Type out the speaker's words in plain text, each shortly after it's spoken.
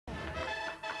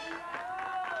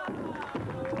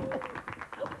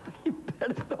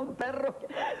Perdón, perro.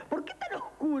 ¿Por qué tan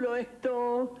oscuro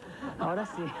esto? Ahora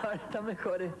sí, ahora está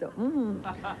mejor esto.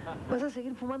 ¿Vas a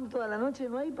seguir fumando toda la noche?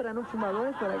 ¿No hay para no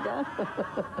fumadores por acá?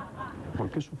 ¿Por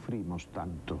qué sufrimos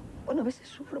tanto? Bueno, a veces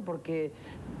sufro porque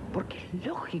es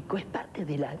lógico, es parte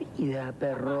de la vida,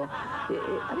 perro.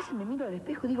 A veces me miro al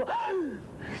espejo y digo, ¡ah!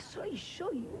 Soy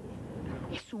yo. Y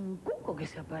es un cuco que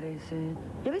se aparece.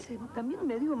 Y a veces también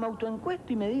me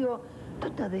autoencuesto y me digo,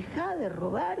 Tota, deja de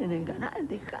robar en el canal,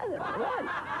 deja de robar.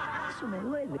 Eso me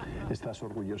duele. ¿Estás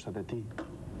orgullosa de ti?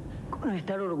 ¿Cómo no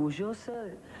estar orgullosa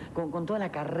con toda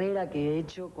la carrera que he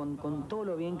hecho, con todo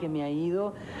lo bien que me ha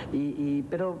ido?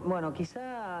 Pero bueno,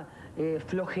 quizá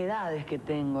flojedades que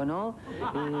tengo, ¿no?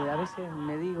 A veces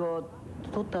me digo,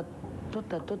 Tota,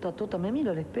 Tota, Tota, Tota, me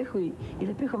miro al espejo y el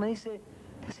espejo me dice,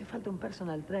 te hace falta un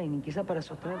personal training, quizá para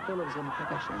sostener todo lo que se me está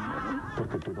cayendo, ¿no?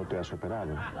 Porque tú no te has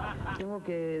operado. Tengo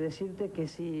que decirte que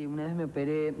sí, una vez me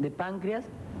operé de páncreas,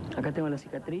 acá tengo la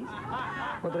cicatriz,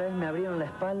 otra vez me abrieron la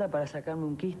espalda para sacarme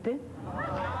un quiste,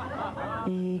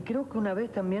 y creo que una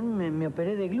vez también me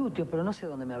operé de glúteos, pero no sé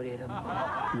dónde me abrieron.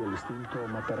 ¿Y el instinto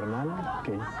maternal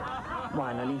qué?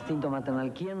 Bueno, el instinto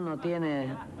maternal, ¿quién no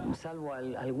tiene, salvo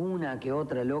alguna que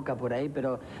otra loca por ahí?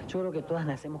 Pero yo creo que todas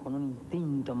nacemos con un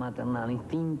instinto maternal,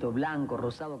 instinto blanco,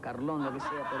 rosado, carlón, lo que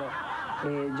sea, pero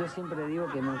yo siempre digo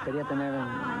que me gustaría tener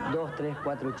 2, 3,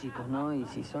 4 chicos, ¿no? Y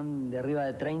si son de arriba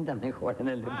de 30, mejor en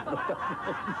el departamento.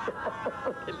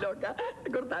 ¡Qué loca!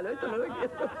 Cortalo, esto no lo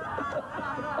quiero.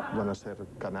 ¿Van a ser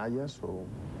canallas o...?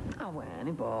 Ah, bueno, no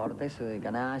importa, eso de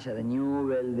canalla, de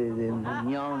Newell, de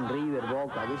Unión, River,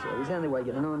 Boca, que sean de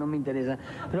cualquiera, no me interesa.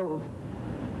 Pero,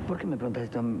 ¿por qué me preguntas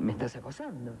esto? ¿Me estás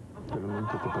acosando? ¿Pero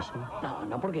nunca te pasó?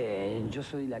 No, porque yo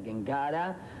soy la que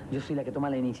encara, yo soy la que toma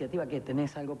la iniciativa. ¿Qué,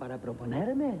 tenés algo para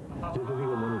proponerme? Yo te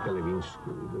digo Mónica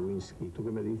Lewinsky. ¿Tú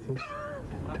qué me dices?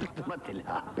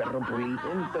 Tómatela, perro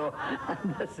pulento.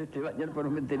 Anda, hacete bañar por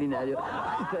un veterinario.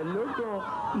 ¿Estás loco?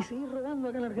 ¿Y seguís rodando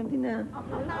acá en la Argentina?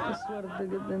 Qué suerte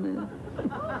que tenés.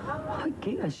 Ay,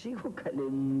 qué gallego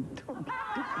calentón.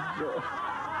 Qué estúpido.